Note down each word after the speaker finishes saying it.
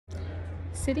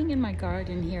Sitting in my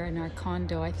garden here in our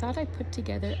condo, I thought I'd put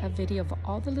together a video of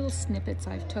all the little snippets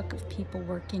I've took of people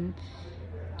working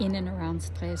in and around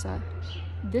Stresa.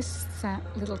 This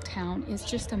little town is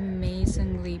just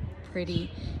amazingly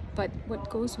pretty, but what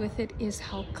goes with it is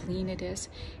how clean it is.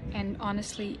 And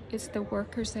honestly, it's the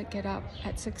workers that get up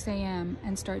at 6 a.m.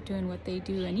 and start doing what they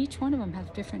do, and each one of them has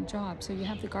different jobs. So you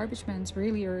have the garbage men's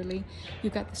really early, you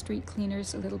got the street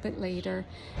cleaners a little bit later,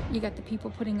 you got the people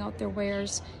putting out their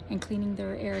wares and cleaning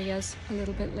their areas a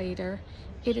little bit later.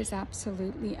 It is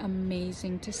absolutely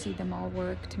amazing to see them all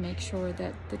work to make sure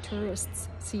that the tourists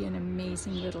see an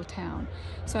amazing little town.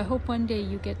 So I hope one day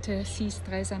you get to see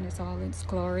Stresa in all its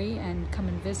glory and come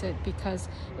and visit, because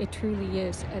it truly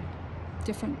is a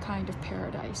different kind of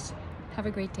paradise. Have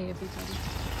a great day, everybody.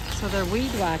 So they're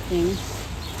weed whacking,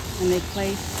 and they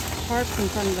place tarps in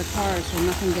front of the cars so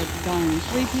nothing gets done.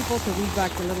 3 people to weed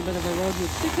whack a little bit of a road,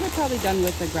 which they could have probably done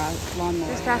with the grass lawnmower.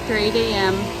 Just after 8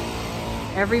 a.m.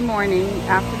 every morning,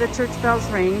 after the church bells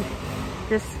ring,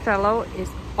 this fellow is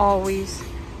always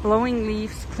blowing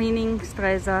leaves, cleaning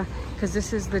Stresa, because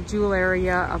this is the jewel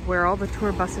area of where all the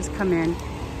tour buses come in.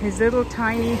 His little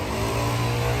tiny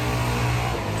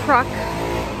truck,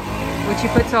 which he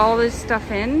puts all his stuff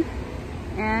in,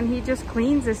 and he just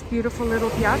cleans this beautiful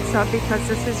little piazza, because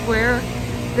this is where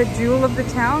the jewel of the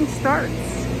town starts.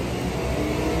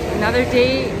 Another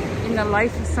day in the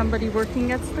life of somebody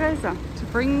working at Stresa. To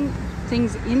bring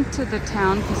things into the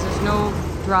town, because there's no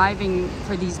driving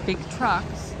for these big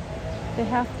trucks, they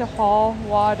have to haul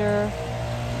water,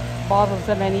 bottles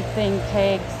of anything,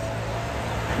 kegs,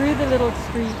 through the little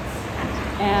streets,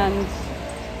 and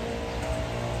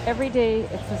every day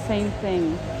it's the same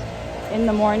thing. In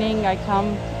the morning I come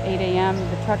 8 a.m.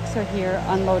 the trucks are here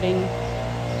unloading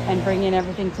and bringing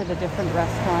everything to the different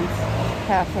restaurants,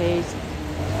 cafes.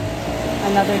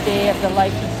 Another day of the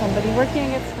life of somebody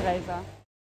working at Stresa.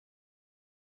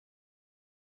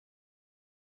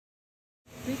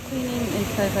 Street cleaning in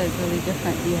Stresa is really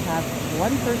different. You have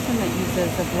one person that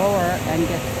uses a blower and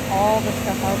gets all the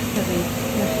stuff out to the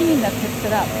machine that picks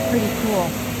it up. Pretty cool.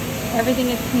 Everything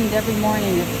is cleaned every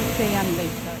morning at 6 a.m. they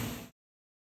start.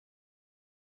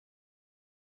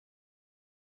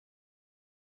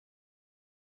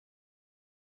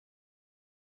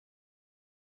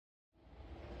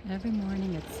 Every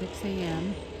morning at 6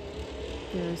 a.m.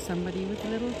 there is somebody with a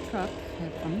little truck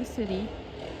from the city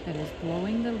that is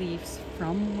blowing the leaves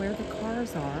from where the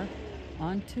cars are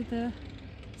onto the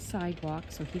sidewalk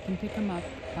so he can pick them up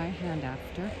by hand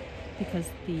after, because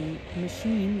the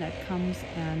machine that comes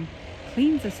and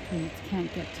cleans the streets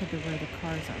can't get to where the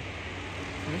cars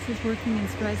are. So this is working in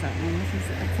Stresa, and this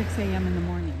is at 6 a.m. in the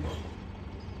morning.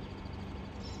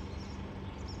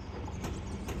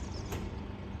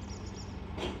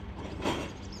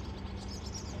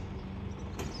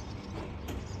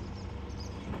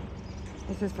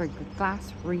 This is for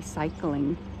glass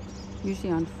recycling.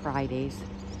 Usually on Fridays,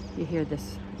 you hear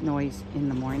this noise in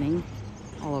the morning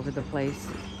all over the place.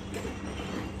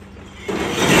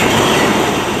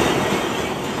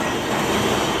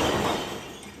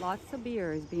 Lots of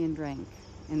beer is being drank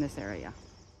in this area.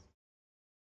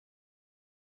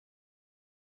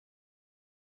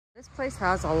 This place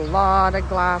has a lot of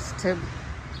glass to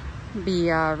be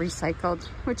recycled,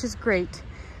 which is great.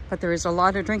 But there is a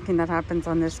lot of drinking that happens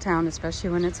on this town, especially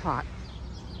when it's hot.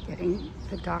 Getting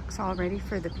the docks all ready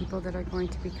for the people that are going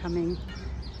to be coming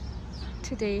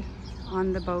today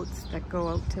on the boats that go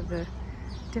out to the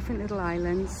different little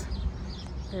islands.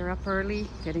 They're up early,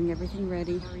 getting everything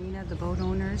ready. Marina, the boat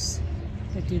owners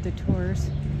that do the tours,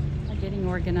 are getting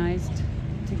organized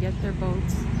to get their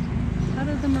boats out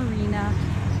of the marina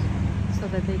so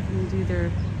that they can do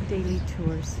their daily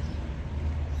tours.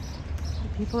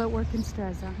 People that work in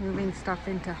Stresa moving stuff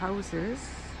into houses,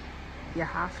 you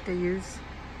have to use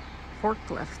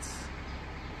forklifts,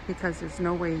 because there's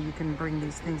no way you can bring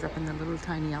these things up in the little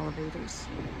tiny elevators.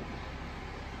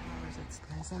 Flowers at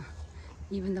Stresa.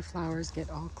 Even the flowers get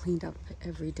all cleaned up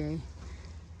every day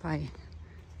by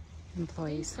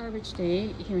employees. It's garbage day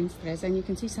here in Stresa, and you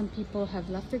can see some people have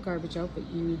left their garbage out, but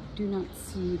you do not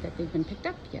see that they've been picked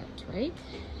up yet, right?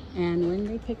 And when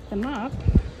they pick them up,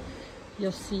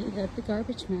 you'll see that the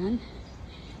garbage man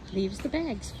leaves the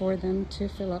bags for them to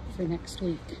fill up for next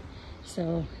week.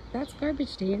 So that's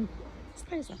garbage day in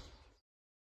Stresa.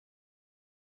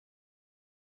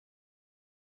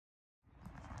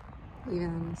 Even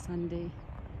on a Sunday,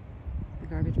 the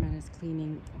garbage man is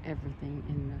cleaning everything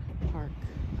in the park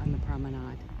on the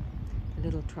promenade. The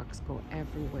little trucks go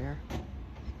everywhere.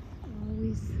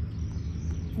 Always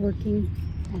working,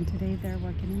 and today they're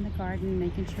working in the garden,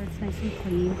 making sure it's nice and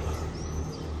clean,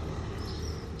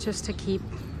 just to keep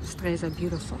Stresa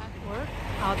beautiful.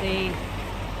 How they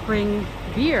bring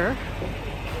beer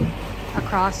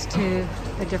across to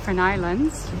the different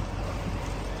islands.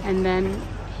 And then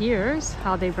here's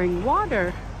how they bring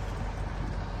water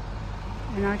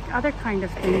and other kind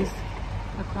of things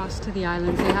across to the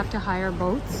islands. They have to hire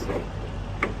boats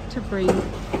to bring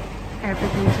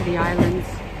everything to the islands.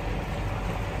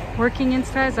 Working in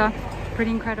Stresa,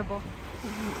 pretty incredible.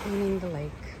 And cleaning the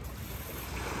lake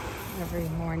every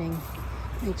morning.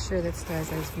 Make sure that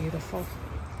Stresa is beautiful.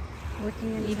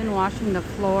 Working and even washing the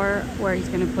floor where he's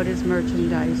going to put his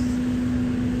merchandise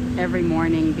every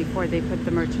morning before they put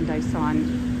the merchandise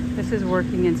on. This is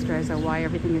working in Stresa, why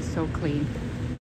everything is so clean.